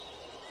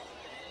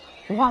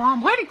While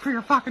I'm waiting for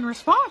your fucking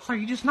response, are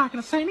you just not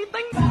gonna say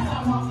anything?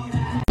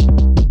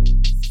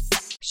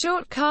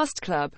 Short Cast Club